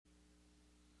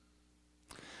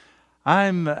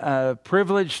I'm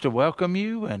privileged to welcome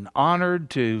you and honored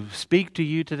to speak to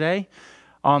you today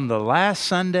on the last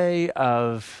Sunday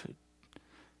of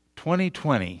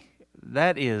 2020.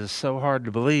 That is so hard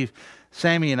to believe.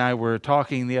 Sammy and I were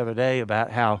talking the other day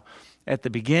about how at the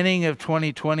beginning of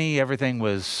 2020, everything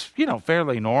was,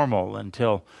 fairly normal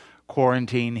until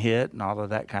quarantine hit and all of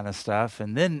that kind of stuff.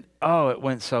 And then, it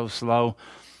went so slow.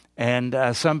 And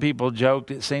some people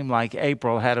joked it seemed like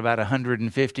April had about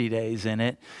 150 days in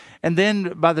it. And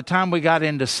then by the time we got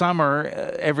into summer,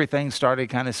 everything started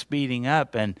kind of speeding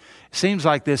up. And it seems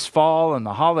like this fall and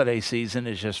the holiday season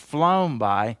has just flown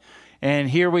by. And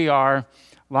here we are,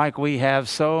 like we have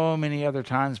so many other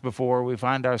times before, we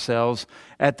find ourselves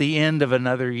at the end of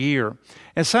another year.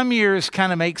 And some years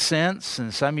kind of make sense,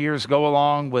 and some years go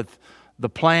along with the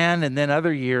plan, and then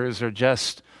other years are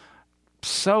just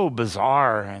so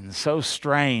bizarre and so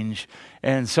strange,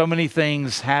 and so many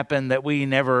things happen that we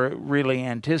never really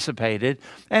anticipated,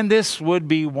 and this would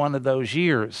be one of those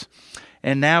years.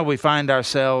 And now we find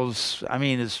ourselves,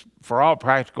 as for all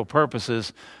practical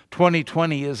purposes,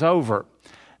 2020 is over.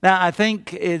 Now, I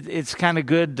think it's kind of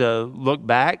good to look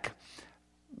back,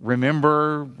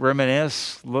 remember,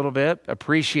 reminisce a little bit,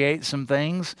 appreciate some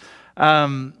things,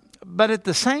 but at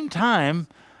the same time,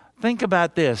 think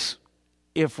about this.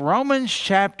 If Romans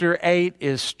chapter 8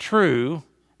 is true,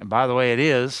 and by the way it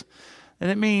is, then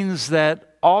it means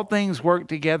that all things work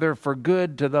together for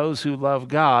good to those who love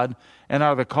God and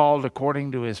are the called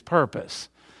according to his purpose.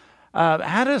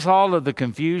 How does all of the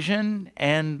confusion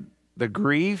and the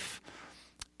grief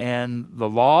and the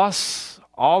loss,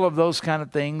 all of those kind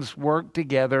of things work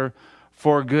together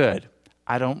for good?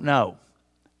 I don't know.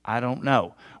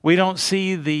 We don't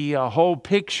see the whole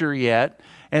picture yet.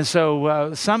 And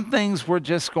so some things we're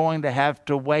just going to have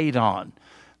to wait on.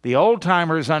 The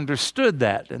old-timers understood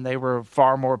that, and they were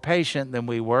far more patient than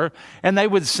we were. And they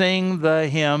would sing the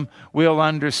hymn, "We'll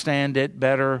understand it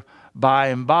better by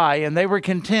and by." And they were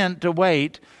content to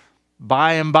wait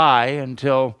by and by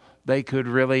until they could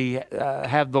really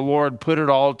have the Lord put it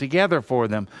all together for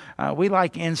them. We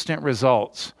like instant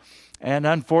results. And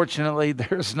unfortunately,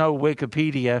 there's no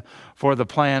Wikipedia for the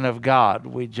plan of God.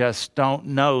 We just don't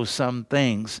know some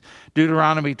things.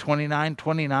 Deuteronomy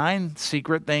 29:29,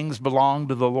 secret things belong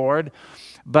to the Lord.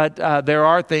 But there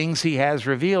are things he has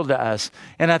revealed to us.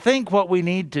 And I think what we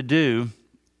need to do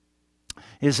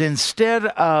is, instead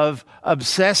of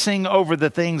obsessing over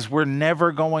the things we're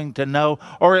never going to know,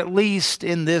 or at least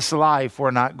in this life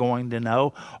we're not going to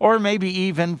know, or maybe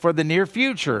even for the near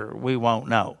future we won't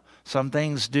know. Some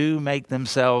things do make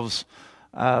themselves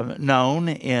known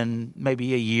in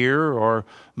maybe a year or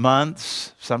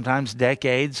months, sometimes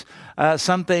decades.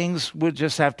 Some things we'll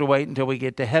just have to wait until we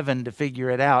get to heaven to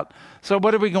figure it out. So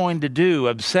what are we going to do?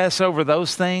 Obsess over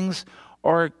those things?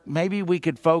 Or maybe we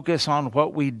could focus on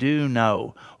what we do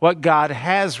know, what God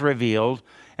has revealed,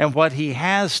 and what he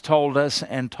has told us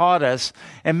and taught us.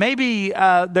 And maybe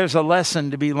there's a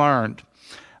lesson to be learned.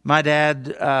 My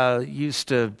dad used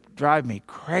to drive me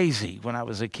crazy when I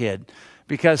was a kid,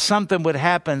 because something would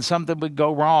happen, something would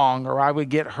go wrong, or I would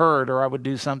get hurt, or I would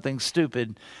do something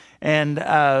stupid. And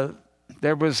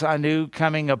there was, I knew,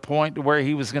 coming a point where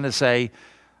he was going to say,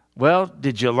 "Well,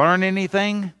 did you learn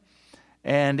anything?"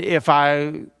 And if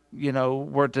I,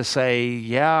 were to say,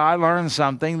 "Yeah, I learned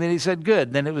something," then he said,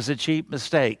 "Good." Then it was a cheap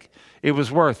mistake. It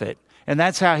was worth it. And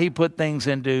that's how he put things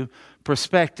into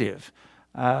perspective.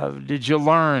 Did you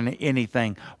learn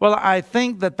anything? Well, I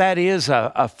think that is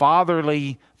a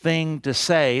fatherly thing to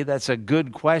say. That's a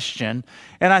good question.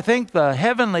 And I think the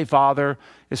Heavenly Father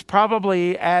is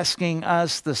probably asking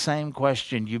us the same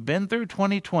question. You've been through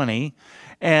 2020,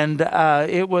 and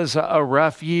it was a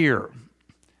rough year.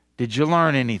 Did you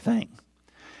learn anything?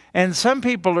 And some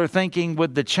people are thinking,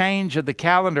 with the change of the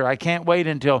calendar, I can't wait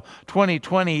until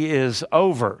 2020 is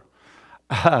over.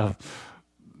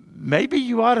 Maybe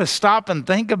you ought to stop and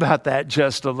think about that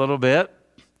just a little bit.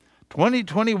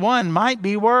 2021 might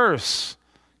be worse.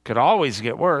 Could always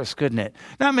get worse, couldn't it?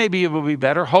 Now, maybe it will be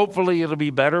better. Hopefully it'll be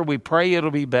better. We pray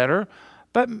it'll be better.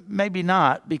 But maybe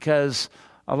not, because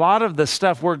a lot of the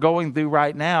stuff we're going through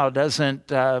right now doesn't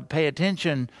pay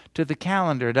attention to the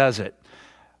calendar, does it?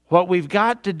 What we've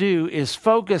got to do is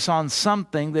focus on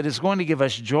something that is going to give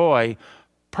us joy,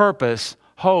 purpose,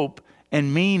 hope,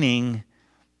 and meaning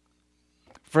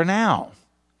for now.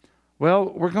 Well,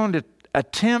 we're going to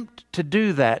attempt to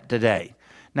do that today.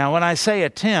 Now, when I say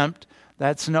attempt,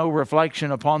 that's no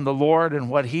reflection upon the Lord and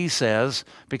what he says,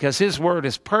 because his word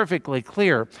is perfectly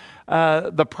clear.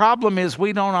 The problem is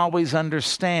we don't always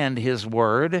understand his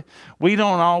word. We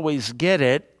don't always get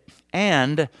it.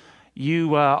 And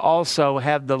you also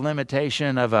have the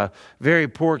limitation of a very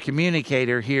poor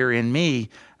communicator here in me.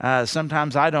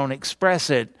 Sometimes I don't express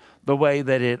it the way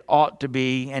that it ought to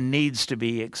be and needs to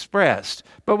be expressed.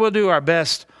 But we'll do our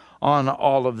best on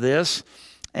all of this,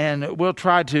 and we'll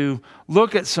try to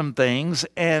look at some things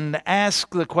and ask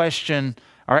the question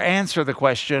or answer the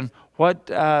question, what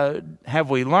have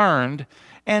we learned?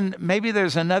 And maybe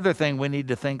there's another thing we need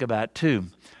to think about too.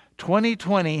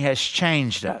 2020 has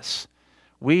changed us.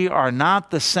 We are not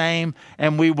the same,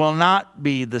 and we will not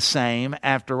be the same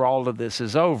after all of this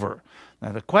is over.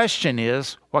 Now the question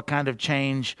is, what kind of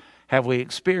change have we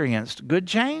experienced? Good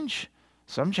change?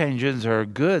 Some changes are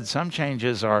good. Some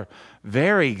changes are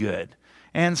very good.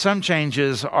 And some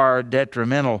changes are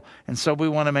detrimental. And so we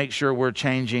want to make sure we're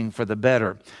changing for the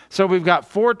better. So we've got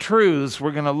 4 truths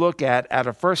we're going to look at out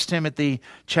of 1 Timothy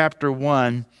chapter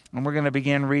 1. And we're going to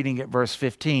begin reading at verse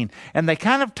 15. And they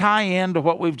kind of tie into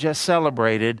what we've just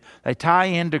celebrated. They tie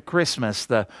into Christmas,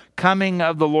 the coming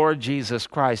of the Lord Jesus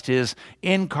Christ, His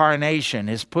incarnation,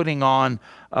 His putting on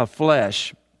of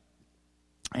flesh.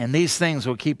 And these things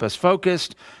will keep us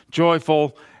focused,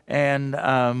 joyful, and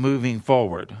moving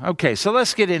forward. Okay, so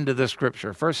let's get into the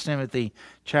scripture. 1 Timothy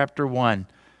chapter 1.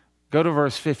 Go to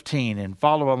verse 15 and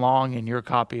follow along in your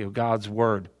copy of God's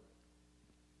Word.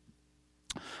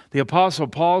 The Apostle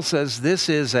Paul says, "This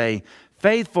is a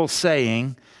faithful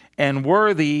saying and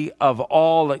worthy of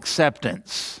all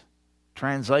acceptance."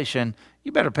 Translation,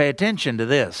 you better pay attention to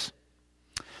this.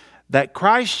 That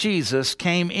Christ Jesus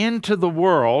came into the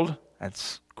world,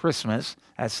 that's Christmas,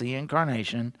 that's the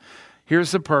incarnation.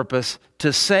 Here's the purpose,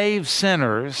 to save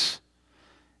sinners.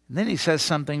 And then he says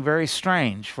something very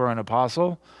strange for an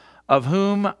apostle, of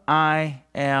whom I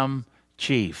am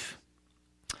chief.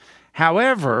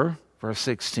 However, verse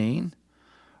 16,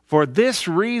 for this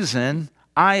reason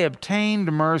I obtained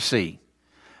mercy,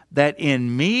 that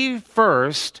in me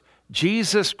first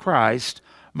Jesus Christ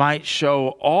might show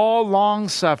all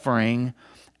long-suffering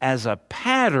as a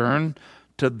pattern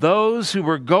to those who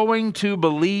were going to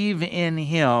believe in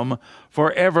Him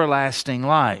for everlasting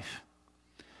life.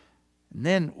 And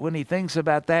then when he thinks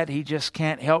about that, he just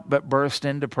can't help but burst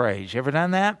into praise. You ever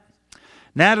done that?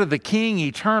 Now to the King,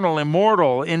 eternal,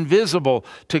 immortal, invisible,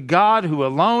 to God who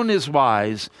alone is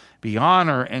wise, be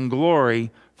honor and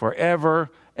glory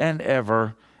forever and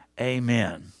ever.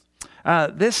 Amen.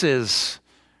 This is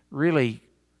really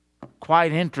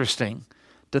quite interesting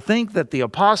to think that the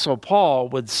Apostle Paul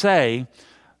would say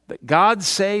that God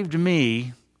saved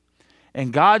me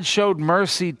and God showed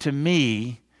mercy to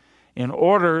me in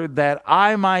order that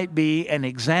I might be an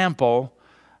example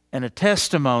and a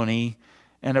testimony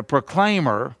and a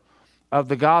proclaimer of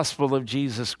the gospel of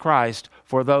Jesus Christ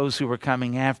for those who were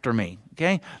coming after me.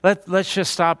 Okay? Let's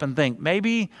just stop and think.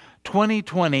 Maybe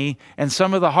 2020 and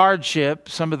some of the hardship,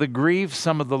 some of the grief,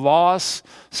 some of the loss,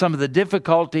 some of the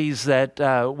difficulties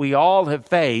that we all have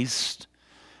faced,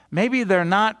 maybe they're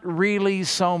not really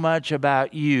so much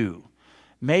about you.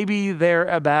 Maybe they're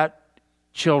about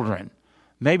children.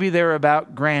 Maybe they're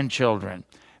about grandchildren.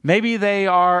 Maybe they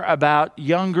are about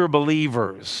younger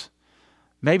believers.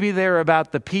 Maybe they're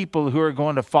about the people who are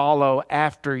going to follow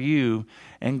after you,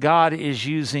 and God is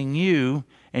using you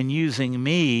and using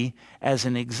me as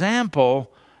an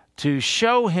example to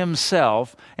show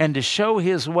Himself and to show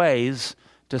His ways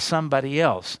to somebody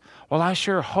else. Well, I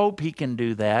sure hope He can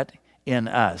do that in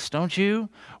us, don't you?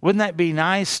 Wouldn't that be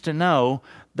nice to know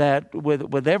that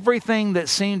with everything that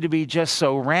seemed to be just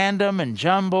so random and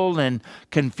jumbled and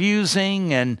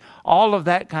confusing and all of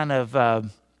that kind of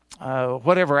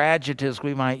whatever adjectives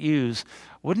we might use,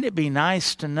 wouldn't it be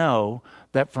nice to know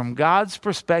that from God's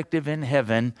perspective in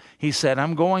heaven, He said,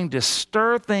 I'm going to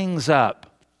stir things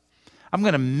up. I'm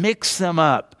going to mix them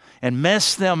up and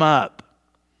mess them up.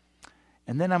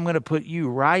 And then I'm going to put you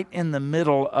right in the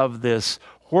middle of this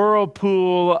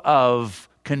whirlpool of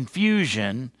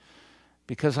confusion,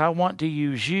 because I want to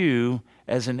use you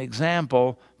as an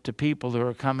example to people who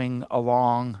are coming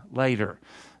along later.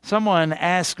 Someone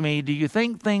asked me, do you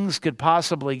think things could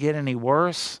possibly get any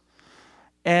worse?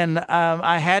 And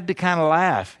I had to kind of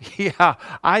laugh. Yeah,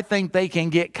 I think they can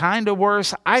get kind of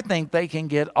worse. I think they can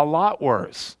get a lot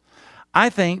worse. I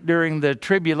think during the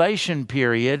tribulation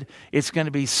period, it's going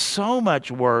to be so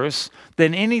much worse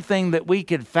than anything that we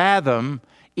could fathom,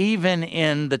 even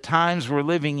in the times we're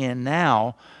living in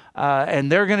now.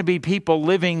 And there are going to be people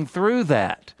living through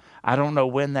that. I don't know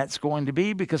when that's going to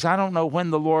be, because I don't know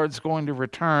when the Lord's going to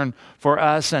return for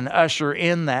us and usher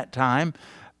in that time.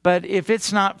 But if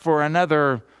it's not for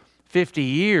another 50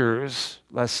 years,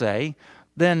 let's say,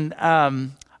 then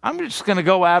I'm just going to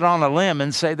go out on a limb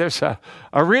and say there's a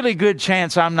really good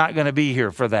chance I'm not going to be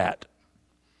here for that.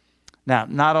 Now,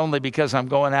 not only because I'm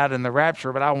going out in the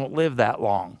rapture, but I won't live that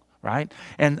long, right?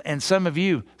 And some of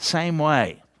you, same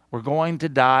way. We're going to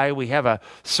die. We have a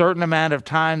certain amount of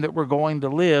time that we're going to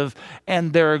live,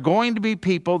 and there are going to be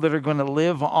people that are going to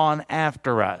live on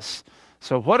after us.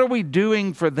 So what are we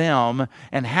doing for them,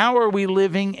 and how are we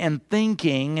living and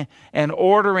thinking and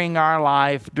ordering our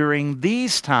life during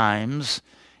these times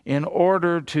in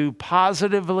order to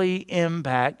positively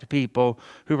impact people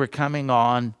who are coming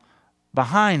on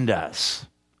behind us?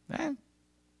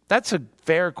 That's a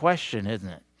fair question, isn't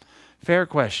it? Fair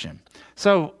question.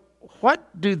 So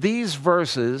what do these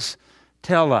verses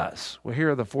tell us? Well, here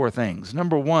are the four things.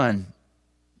 Number one,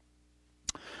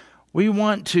 we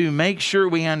want to make sure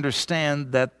we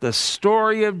understand that the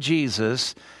story of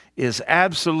Jesus is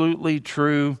absolutely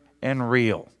true and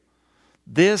real.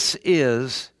 This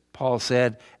is, Paul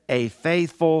said, a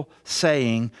faithful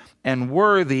saying and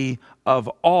worthy of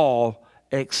all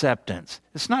acceptance.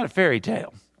 It's not a fairy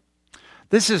tale.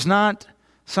 This is not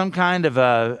some kind of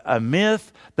a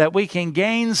myth that we can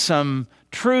gain some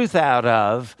truth out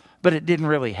of, but it didn't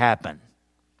really happen,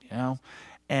 you know.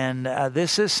 And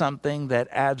this is something that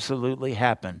absolutely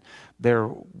happened. There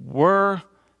were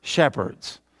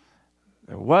shepherds.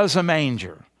 There was a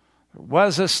manger. There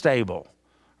was a stable.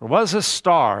 There was a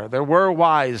star. There were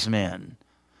wise men.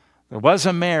 There was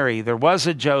a Mary. There was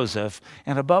a Joseph.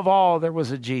 And above all, there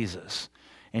was a Jesus.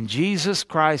 And Jesus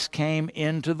Christ came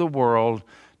into the world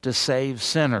to save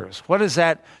sinners. What does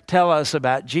that tell us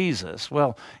about Jesus?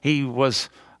 Well, he was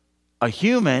a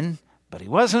human, but he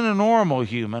wasn't a normal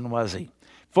human, was he?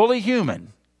 Fully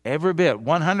human, every bit,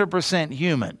 100%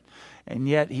 human. And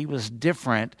yet he was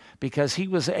different because he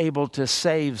was able to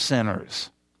save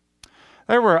sinners.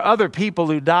 There were other people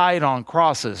who died on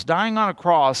crosses. Dying on a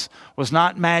cross was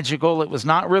not magical. It was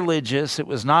not religious. It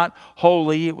was not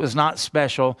holy. It was not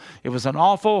special. It was an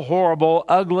awful, horrible,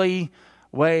 ugly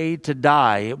way to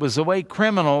die. It was the way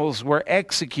criminals were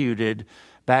executed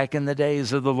back in the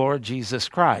days of the Lord Jesus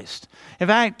Christ. In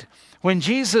fact, when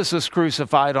Jesus was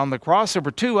crucified on the cross, there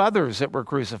were two others that were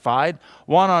crucified,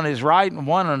 one on his right and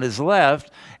one on his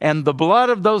left, and the blood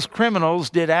of those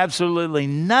criminals did absolutely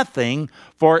nothing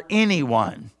for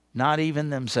anyone, not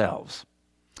even themselves.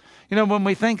 You know, when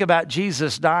we think about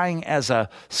Jesus dying as a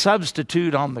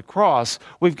substitute on the cross,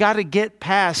 we've got to get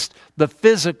past the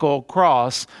physical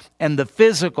cross and the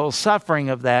physical suffering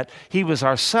of that. He was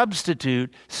our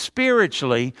substitute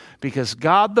spiritually because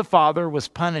God the Father was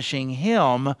punishing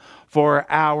him for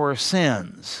our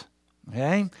sins.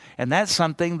 Okay? And that's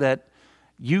something that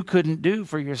you couldn't do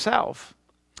for yourself.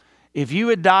 If you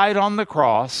had died on the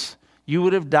cross, you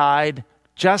would have died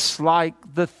just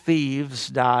like the thieves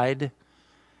died,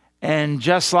 and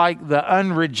just like the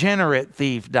unregenerate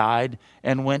thief died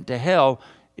and went to hell.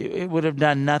 It would have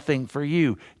done nothing for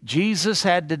you. Jesus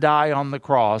had to die on the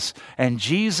cross, and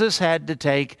Jesus had to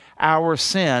take our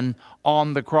sin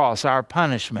on the cross, our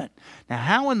punishment. Now,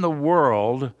 how in the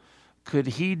world could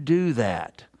he do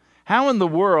that? How in the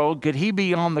world could he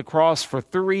be on the cross for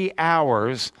 3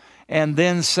 hours and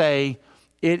then say,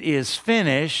 "It is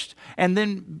finished," and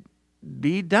then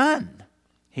be done?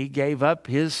 He gave up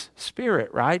his spirit,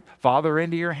 right? "Father,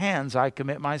 into your hands I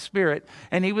commit my spirit."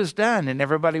 And he was done, and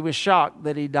everybody was shocked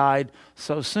that he died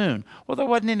so soon. Well, there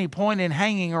wasn't any point in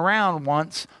hanging around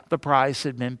once the price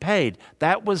had been paid.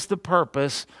 That was the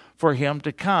purpose for him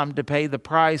to come, to pay the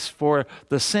price for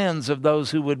the sins of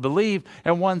those who would believe.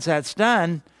 And once that's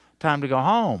done, time to go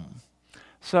home.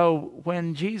 So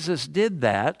when Jesus did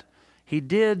that, he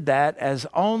did that as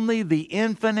only the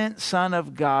infinite Son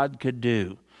of God could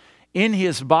do. In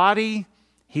his body,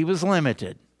 he was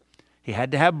limited. He had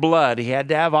to have blood. He had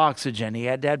to have oxygen. He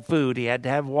had to have food. He had to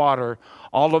have water.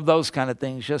 All of those kind of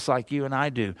things, just like you and I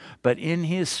do. But in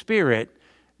his spirit,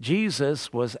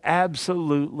 Jesus was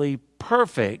absolutely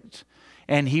perfect.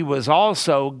 And he was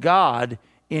also God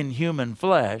in human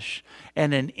flesh.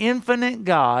 And an infinite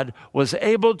God was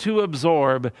able to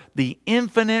absorb the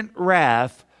infinite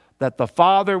wrath that the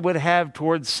Father would have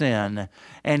towards sin.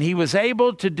 And he was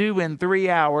able to do in 3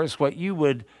 hours what you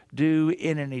would do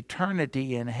in an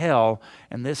eternity in hell.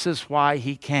 And this is why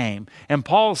he came. And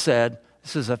Paul said,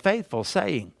 this is a faithful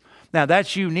saying. Now,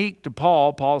 that's unique to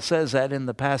Paul. Paul says that in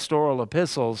the pastoral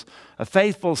epistles, a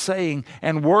faithful saying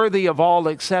and worthy of all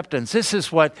acceptance. This is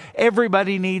what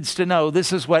everybody needs to know.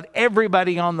 This is what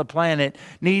everybody on the planet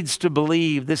needs to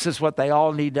believe. This is what they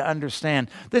all need to understand.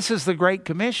 This is the Great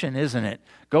Commission, isn't it?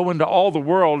 Go into all the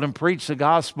world and preach the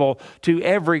gospel to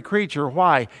every creature.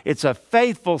 Why? It's a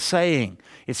faithful saying.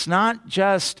 It's not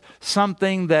just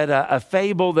something that a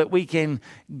fable that we can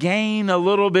gain a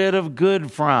little bit of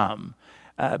good from.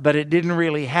 but it didn't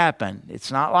really happen.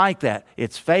 It's not like that.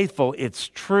 It's faithful. It's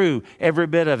true. Every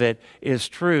bit of it is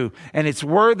true. And it's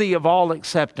worthy of all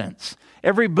acceptance.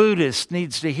 Every Buddhist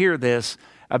needs to hear this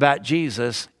about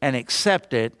Jesus and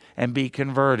accept it and be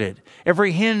converted.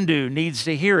 Every Hindu needs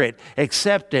to hear it,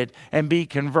 accept it, and be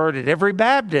converted. Every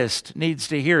Baptist needs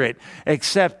to hear it,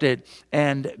 accept it,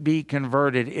 and be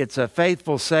converted. It's a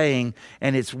faithful saying,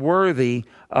 and it's worthy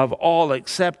of all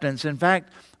acceptance. In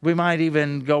fact, we might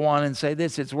even go on and say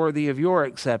this, it's worthy of your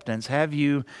acceptance. Have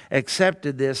you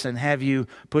accepted this, and have you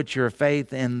put your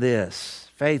faith in this?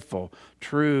 Faithful,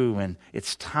 true, and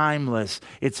it's timeless.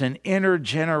 It's an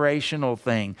intergenerational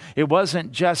thing. It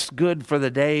wasn't just good for the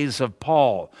days of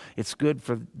Paul. It's good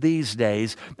for these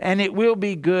days, and it will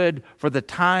be good for the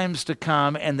times to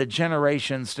come and the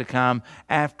generations to come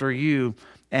after you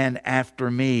and after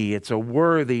me. It's a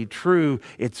worthy, true,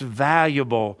 it's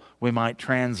valuable, we might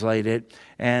translate it,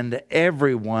 and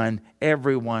everyone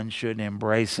should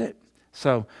embrace it.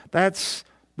 So that's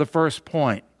the first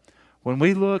point. When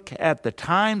we look at the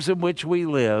times in which we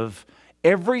live,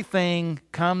 everything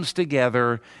comes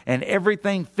together and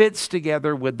everything fits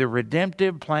together with the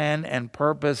redemptive plan and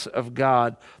purpose of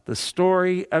God. The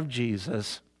story of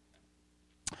Jesus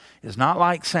is not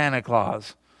like Santa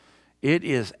Claus. It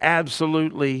is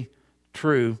absolutely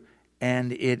true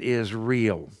and it is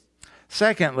real.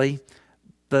 Secondly,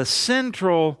 the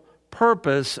central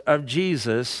purpose of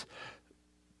Jesus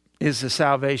is the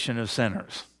salvation of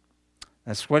sinners.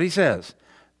 That's what he says.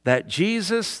 That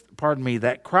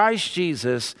Christ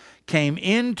Jesus came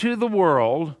into the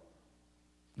world.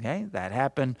 Okay, that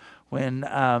happened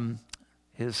when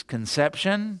his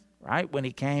conception, right? When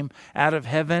he came out of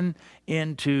heaven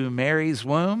into Mary's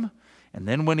womb. And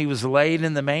then when he was laid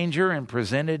in the manger and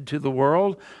presented to the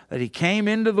world, that he came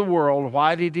into the world.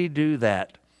 Why did he do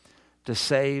that? To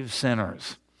save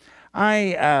sinners.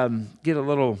 I get a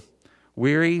little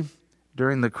weary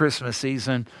during the Christmas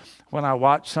season when I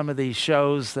watch some of these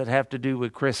shows that have to do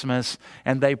with Christmas,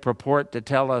 and they purport to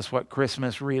tell us what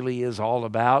Christmas really is all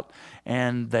about,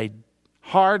 and they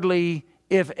hardly,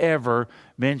 if ever,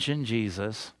 mention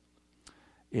Jesus.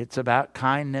 It's about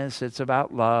kindness, it's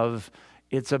about love,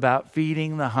 it's about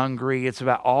feeding the hungry, it's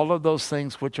about all of those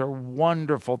things which are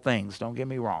wonderful things. Don't get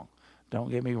me wrong.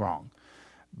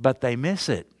 But they miss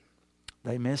it.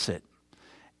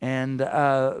 And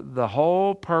the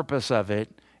whole purpose of it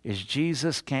is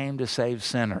Jesus came to save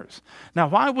sinners. Now,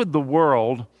 why would the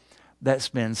world that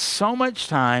spends so much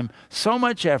time, so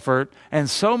much effort, and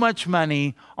so much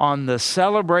money on the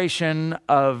celebration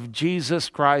of Jesus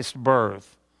Christ's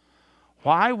birth,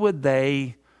 why would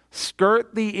they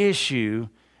skirt the issue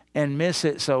and miss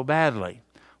it so badly?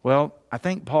 Well, I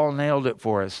think Paul nailed it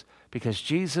for us, because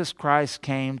Jesus Christ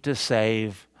came to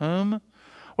save whom?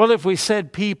 Well, if we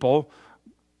said people,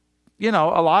 a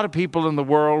lot of people in the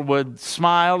world would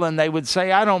smile and they would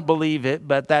say, I don't believe it,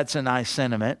 but that's a nice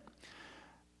sentiment.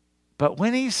 But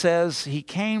when he says he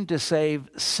came to save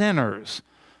sinners,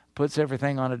 puts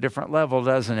everything on a different level,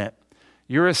 doesn't it?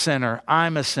 You're a sinner.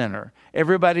 I'm a sinner.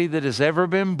 Everybody that has ever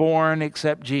been born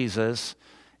except Jesus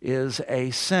is a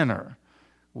sinner.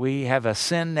 We have a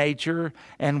sin nature,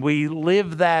 and we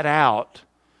live that out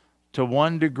to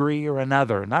one degree or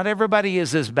another. Not everybody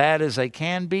is as bad as they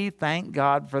can be. Thank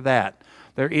God for that.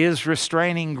 There is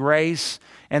restraining grace,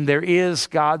 and there is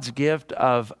God's gift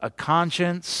of a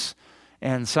conscience,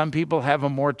 and some people have a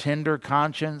more tender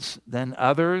conscience than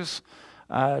others.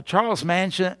 Charles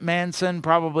Manson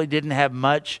probably didn't have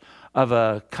much of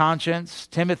a conscience.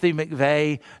 Timothy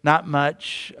McVeigh, not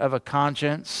much of a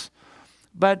conscience.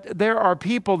 But there are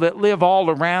people that live all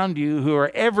around you who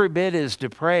are every bit as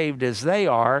depraved as they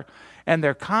are, and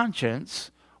their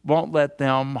conscience won't let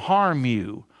them harm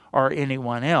you or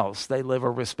anyone else. They live a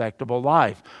respectable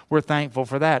life. We're thankful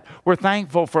for that. We're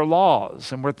thankful for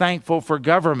laws, and we're thankful for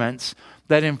governments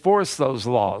that enforce those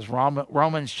laws.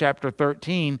 Romans chapter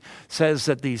 13 says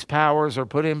that these powers are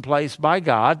put in place by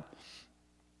God,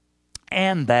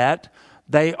 and that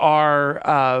they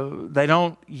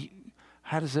don't,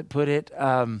 how does it put it?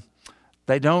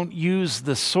 They don't use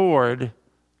the sword,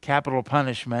 capital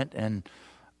punishment, and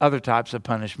other types of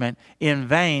punishment in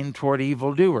vain toward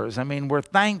evildoers. I mean, we're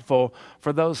thankful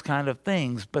for those kind of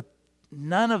things, but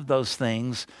none of those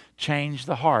things change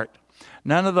the heart.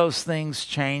 None of those things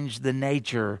change the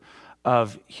nature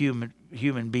of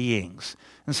human beings.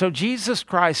 And so Jesus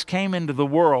Christ came into the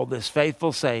world, this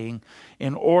faithful saying,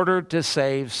 in order to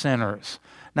save sinners.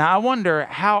 Now, I wonder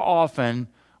how often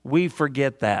we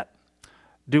forget that.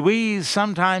 Do we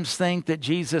sometimes think that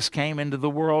Jesus came into the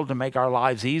world to make our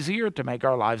lives easier, to make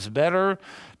our lives better,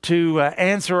 to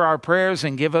answer our prayers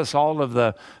and give us all of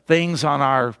the things on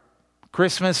our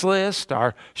Christmas list,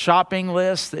 our shopping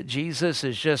list that Jesus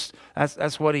is just,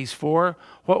 that's what he's for.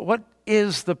 What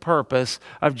is the purpose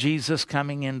of Jesus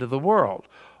coming into the world?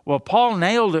 Well, Paul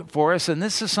nailed it for us, and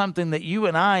this is something that you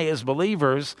and I as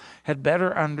believers had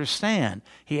better understand.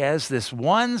 He has this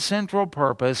one central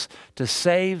purpose: to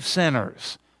save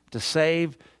sinners, to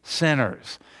save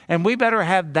sinners. And we better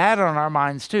have that on our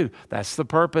minds too. That's the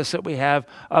purpose that we have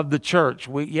of the church.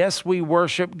 Yes, we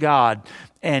worship God,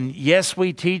 and yes,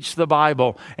 we teach the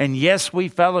Bible, and yes, we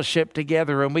fellowship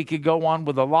together, and we could go on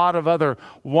with a lot of other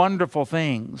wonderful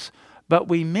things. But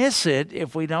we miss it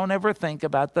if we don't ever think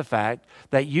about the fact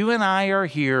that you and I are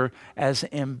here as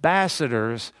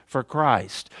ambassadors for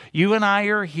Christ. You and I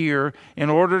are here in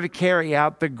order to carry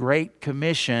out the Great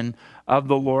Commission of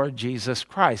the Lord Jesus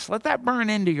Christ. Let that burn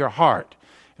into your heart.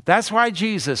 If that's why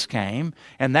Jesus came,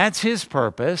 and that's his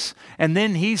purpose, and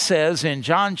then he says in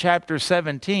John chapter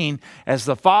 17, as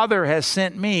the Father has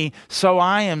sent me, so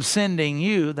I am sending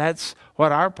you. That's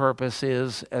what our purpose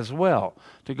is as well,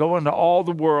 to go into all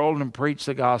the world and preach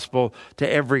the gospel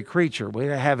to every creature.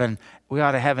 We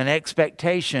ought to have an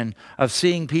expectation of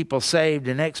seeing people saved,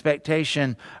 an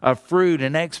expectation of fruit,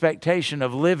 an expectation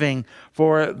of living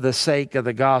for the sake of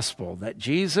the gospel, that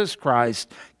Jesus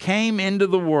Christ came into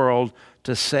the world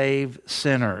to save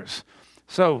sinners.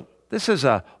 So this is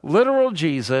a literal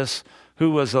Jesus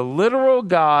who was a literal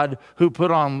God who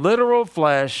put on literal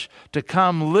flesh to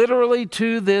come literally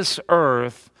to this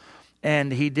earth,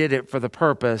 and he did it for the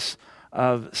purpose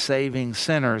of saving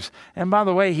sinners. And by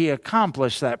the way, he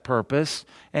accomplished that purpose,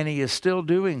 and he is still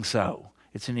doing so.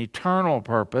 It's an eternal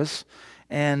purpose,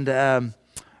 and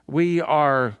we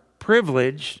are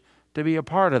privileged to be a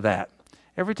part of that.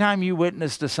 Every time you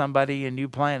witness to somebody and you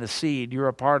plant a seed, you're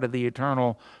a part of the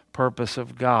eternal purpose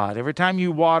of God. Every time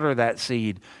you water that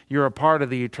seed, you're a part of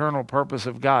the eternal purpose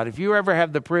of God. If you ever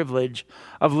have the privilege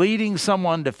of leading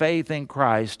someone to faith in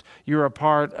Christ, you're a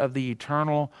part of the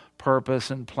eternal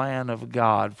purpose and plan of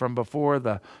God from before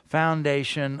the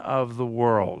foundation of the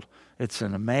world. It's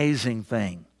an amazing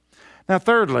thing. Now,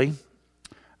 thirdly,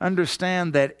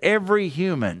 understand that every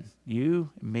human,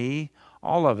 you, me,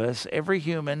 all of us, every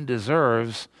human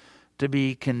deserves to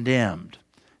be condemned.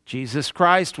 Jesus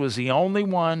Christ was the only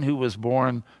one who was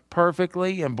born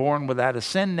perfectly and born without a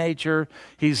sin nature.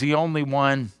 He's the only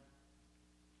one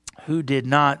who did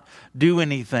not do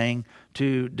anything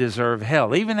to deserve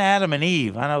hell. Even Adam and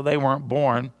Eve, I know they weren't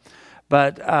born,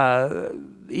 but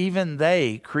even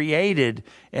they, created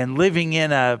and living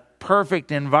in a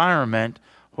perfect environment,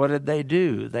 what did they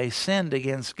do? They sinned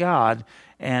against God,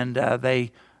 and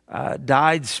they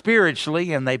died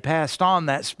spiritually, and they passed on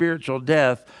that spiritual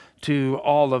death to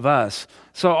all of us.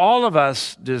 So all of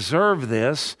us deserve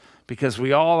this because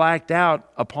we all act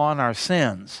out upon our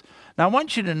sins. Now I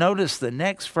want you to notice the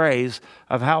next phrase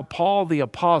of how Paul the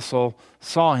Apostle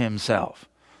saw himself.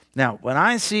 Now, when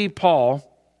I see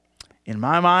Paul, in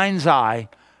my mind's eye,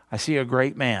 I see a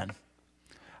great man.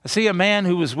 I see a man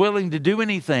who was willing to do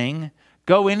anything,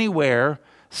 go anywhere,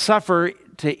 suffer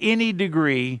to any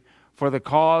degree for the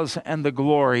cause and the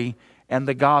glory and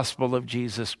the gospel of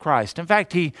Jesus Christ. In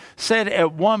fact, he said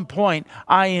at one point,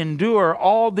 I endure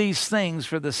all these things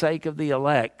for the sake of the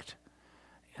elect.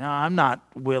 You know, I'm not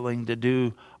willing to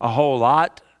do a whole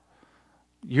lot.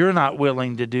 You're not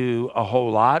willing to do a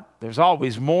whole lot. There's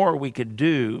always more we could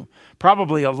do,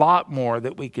 probably a lot more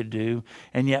that we could do.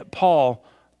 And yet Paul,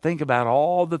 think about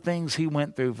all the things he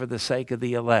went through for the sake of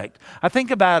the elect. I think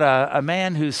about a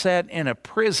man who sat in a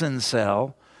prison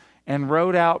cell and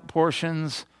wrote out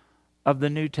portions of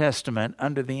the New Testament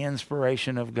under the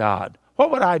inspiration of God. What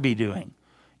would I be doing?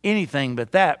 Anything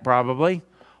but that, probably.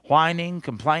 Whining,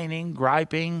 complaining,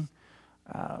 griping,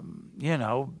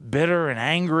 bitter and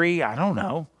angry. I don't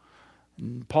know.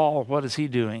 And Paul, what is he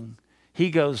doing? He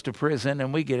goes to prison,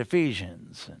 and we get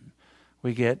Ephesians, and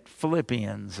we get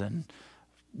Philippians, and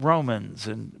Romans,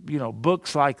 and,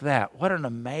 books like that. What an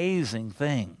amazing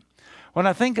thing. When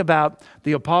I think about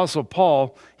the Apostle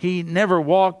Paul, he never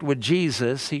walked with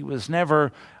Jesus. He was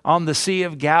never on the Sea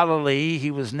of Galilee.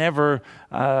 He was never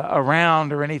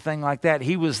around or anything like that.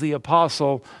 He was the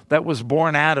apostle that was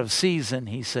born out of season,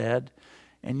 he said.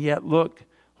 And yet, look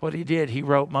what he did. He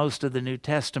wrote most of the New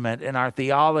Testament. In our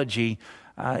theology,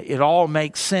 it all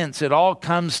makes sense. It all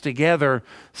comes together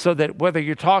so that whether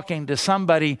you're talking to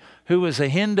somebody who is a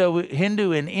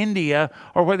Hindu in India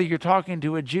or whether you're talking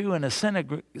to a Jew in a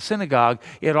synagogue,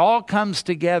 it all comes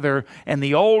together, and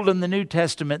the Old and the New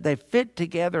Testament, they fit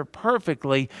together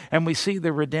perfectly, and we see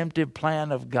the redemptive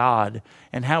plan of God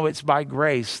and how it's by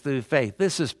grace through faith.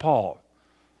 This is Paul.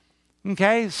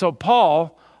 Okay, so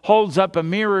Paul holds up a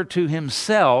mirror to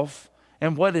himself,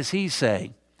 and what does he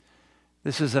say?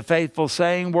 This is a faithful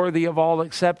saying, worthy of all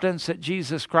acceptance, that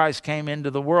Jesus Christ came into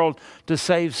the world to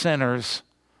save sinners,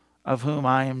 of whom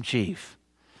I am chief.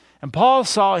 And Paul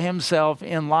saw himself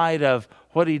in light of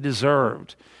what he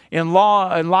deserved, in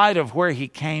light of where he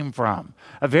came from.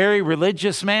 A very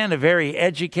religious man, a very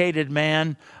educated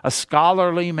man, a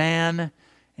scholarly man,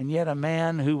 and yet a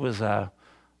man who was a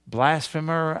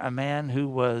blasphemer, a man who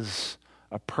was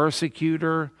a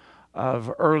persecutor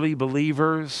of early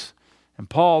believers. And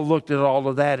Paul looked at all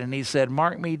of that and he said,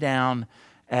 mark me down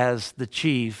as the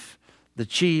chief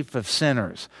of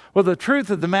sinners. Well, the truth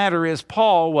of the matter is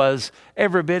Paul was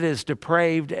every bit as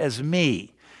depraved as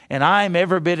me, and I'm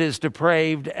every bit as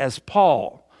depraved as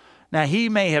Paul. Now, he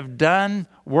may have done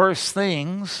worse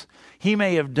things. He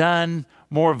may have done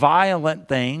more violent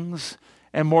things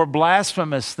and more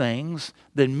blasphemous things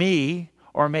than me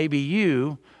or maybe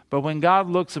you, but when God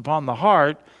looks upon the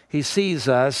heart, he sees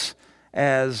us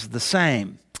as the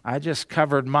same. I just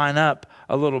covered mine up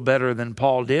a little better than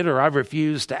Paul did, or I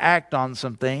refused to act on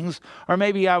some things, or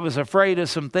maybe I was afraid of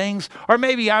some things, or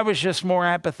maybe I was just more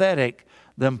apathetic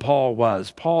than Paul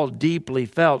was. Paul deeply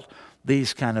felt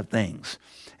these kind of things.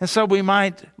 And so we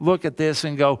might look at this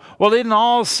and go, well, isn't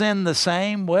all sin the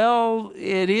same? Well,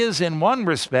 it is in one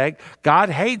respect. God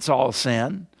hates all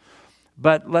sin,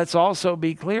 but let's also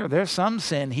be clear. There's some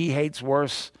sin he hates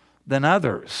worse than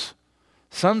others.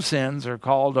 Some sins are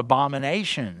called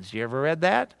abominations. You ever read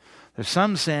that? There's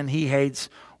some sin he hates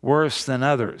worse than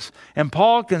others. And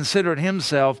Paul considered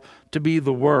himself to be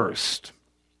the worst.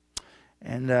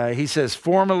 And he says,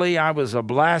 formerly I was a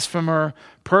blasphemer,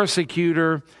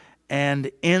 persecutor,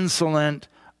 and insolent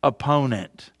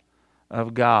opponent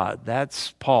of God.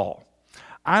 That's Paul.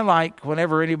 I like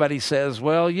whenever anybody says,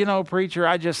 well, you know, preacher,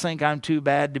 I just think I'm too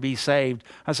bad to be saved.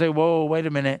 I say, whoa, wait a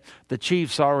minute. The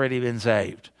chief's already been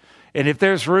saved. And if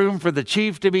there's room for the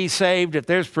chief to be saved, if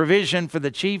there's provision for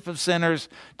the chief of sinners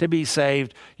to be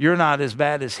saved, you're not as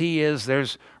bad as he is.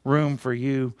 There's room for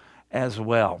you as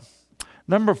well.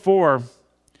 Number 4,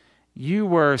 you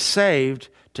were saved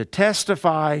to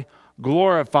testify,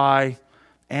 glorify,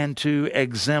 and to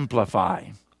exemplify.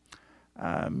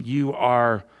 You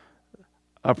are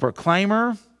a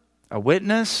proclaimer, a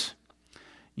witness.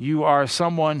 You are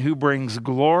someone who brings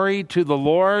glory to the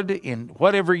Lord in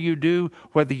whatever you do,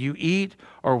 whether you eat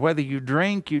or whether you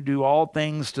drink, you do all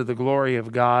things to the glory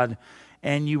of God.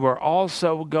 And you are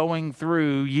also going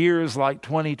through years like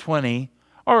 2020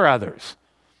 or others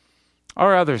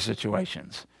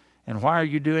situations. And why are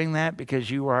you doing that?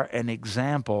 Because you are an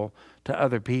example to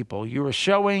other people. You are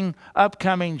showing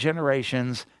upcoming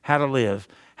generations how to live,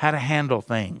 how to handle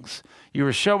things. You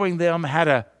are showing them how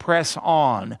to press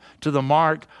on to the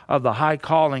mark of the high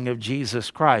calling of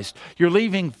Jesus Christ. You're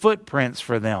leaving footprints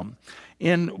for them.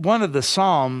 In one of the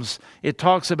Psalms, it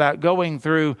talks about going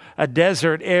through a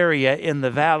desert area in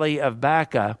the valley of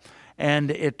Baca,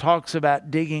 and it talks about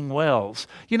digging wells.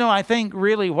 You know, I think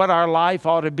really what our life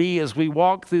ought to be as we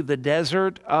walk through the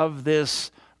desert of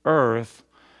this earth,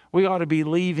 we ought to be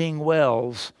leaving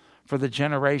wells for the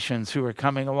generations who are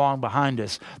coming along behind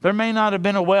us. There may not have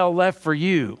been a well left for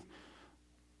you.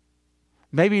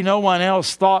 Maybe no one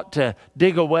else thought to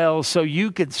dig a well so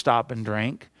you could stop and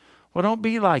drink. Well, don't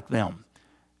be like them.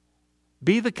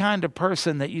 Be the kind of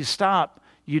person that you stop,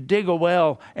 you dig a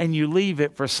well, and you leave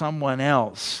it for someone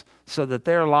else so that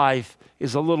their life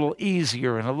is a little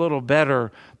easier and a little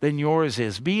better than yours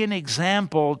is. Be an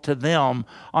example to them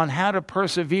on how to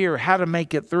persevere, how to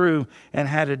make it through, and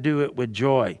how to do it with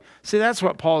joy. See, that's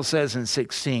what Paul says in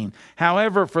 16.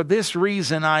 However, for this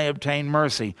reason I obtained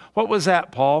mercy. What was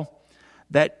that, Paul?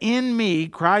 That in me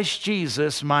Christ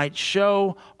Jesus might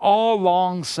show all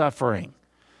long suffering.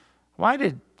 Why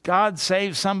did God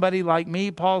save somebody like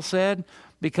me, Paul said?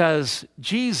 Because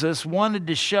Jesus wanted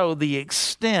to show the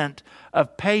extent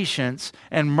of patience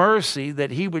and mercy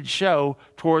that he would show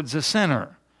towards a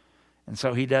sinner. And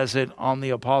so he does it on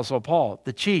the Apostle Paul,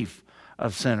 the chief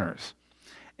of sinners.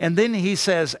 And then he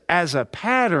says, as a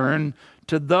pattern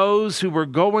to those who were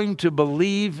going to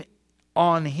believe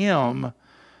on him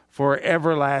for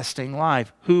everlasting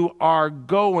life, who are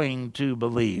going to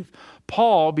believe.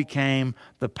 Paul became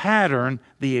the pattern,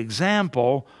 the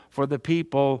example for the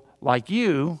people like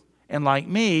you and like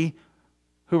me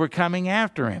who were coming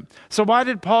after him. So why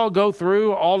did Paul go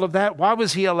through all of that? Why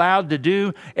was he allowed to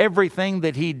do everything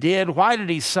that he did? Why did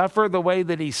he suffer the way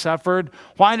that he suffered?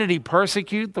 Why did he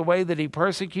persecute the way that he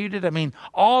persecuted? I mean,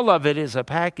 all of it is a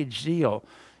package deal.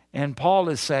 And Paul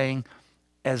is saying,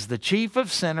 as the chief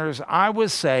of sinners, I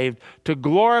was saved to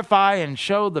glorify and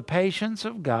show the patience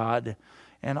of God,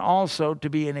 and also to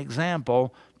be an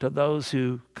example to those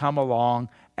who come along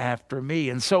after me.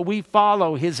 And so we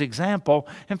follow his example.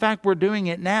 In fact, we're doing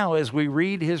it now as we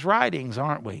read his writings,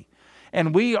 aren't we?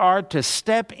 And we are to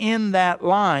step in that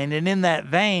line and in that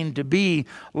vein to be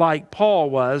like Paul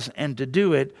was and to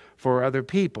do it for other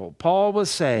people. Paul was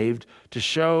saved to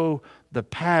show the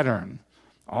pattern.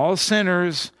 All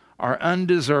sinners are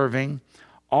undeserving.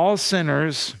 All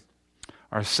sinners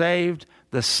are saved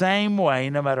the same way,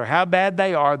 no matter how bad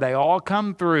they are. They all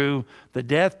come through the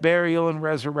death, burial, and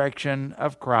resurrection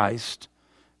of Christ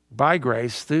by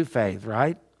grace through faith,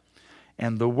 right?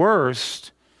 And the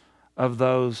worst of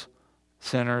those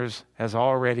sinners has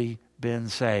already been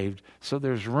saved. So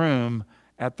there's room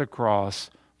at the cross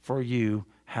for you.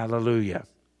 Hallelujah.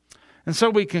 And so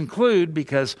we conclude,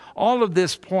 because all of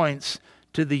this points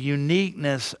to the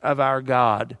uniqueness of our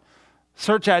God.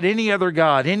 Search out any other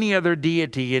God, any other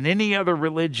deity, in any other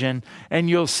religion, and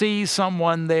you'll see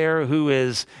someone there who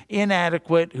is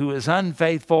inadequate, who is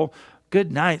unfaithful.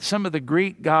 Good night. Some of the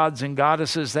Greek gods and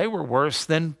goddesses, they were worse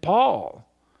than Paul.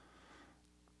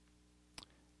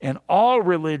 And all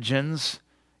religions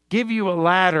give you a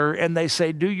ladder and they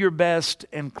say, do your best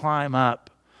and climb up.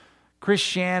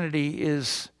 Christianity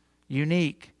is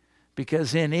unique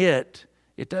because in it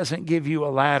doesn't give you a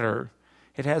ladder.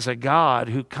 It has a God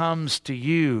who comes to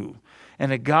you,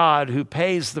 and a God who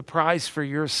pays the price for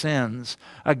your sins,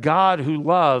 a God who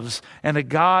loves, and a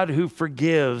God who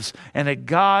forgives, and a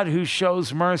God who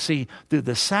shows mercy through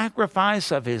the sacrifice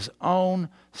of his own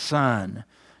Son.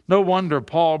 No wonder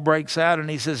Paul breaks out and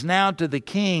he says, now to the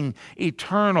King,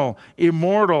 eternal,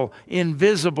 immortal,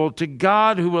 invisible, to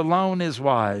God who alone is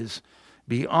wise,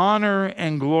 be honor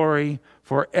and glory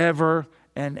forever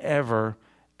and ever.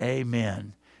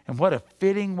 Amen. And what a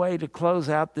fitting way to close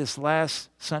out this last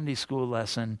Sunday school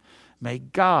lesson. May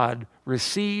God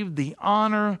receive the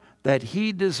honor that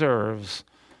he deserves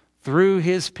through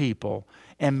his people.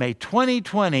 And may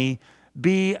 2020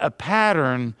 be a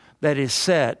pattern that is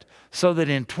set so that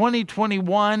in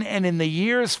 2021 and in the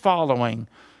years following,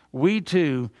 we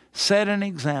too set an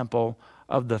example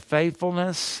of the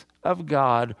faithfulness of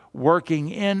God working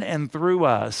in and through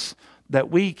us, that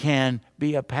we can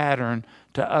be a pattern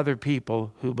to other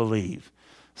people who believe.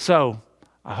 So,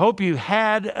 I hope you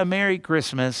had a Merry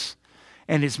Christmas,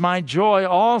 and it's my joy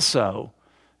also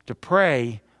to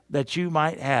pray that you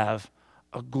might have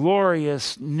a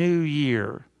glorious new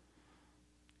year.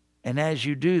 And as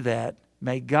you do that,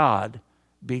 may God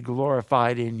be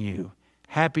glorified in you.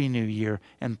 Happy New Year,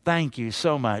 and thank you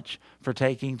so much for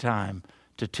taking time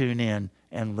to tune in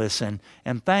and listen.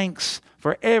 And thanks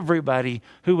for everybody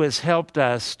who has helped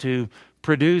us to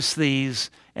produce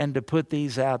these and to put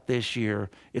these out this year.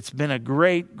 It's been a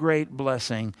great, great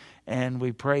blessing, and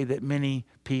we pray that many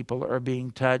people are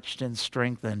being touched and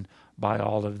strengthened by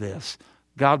all of this.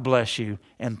 God bless you,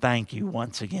 and thank you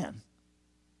once again.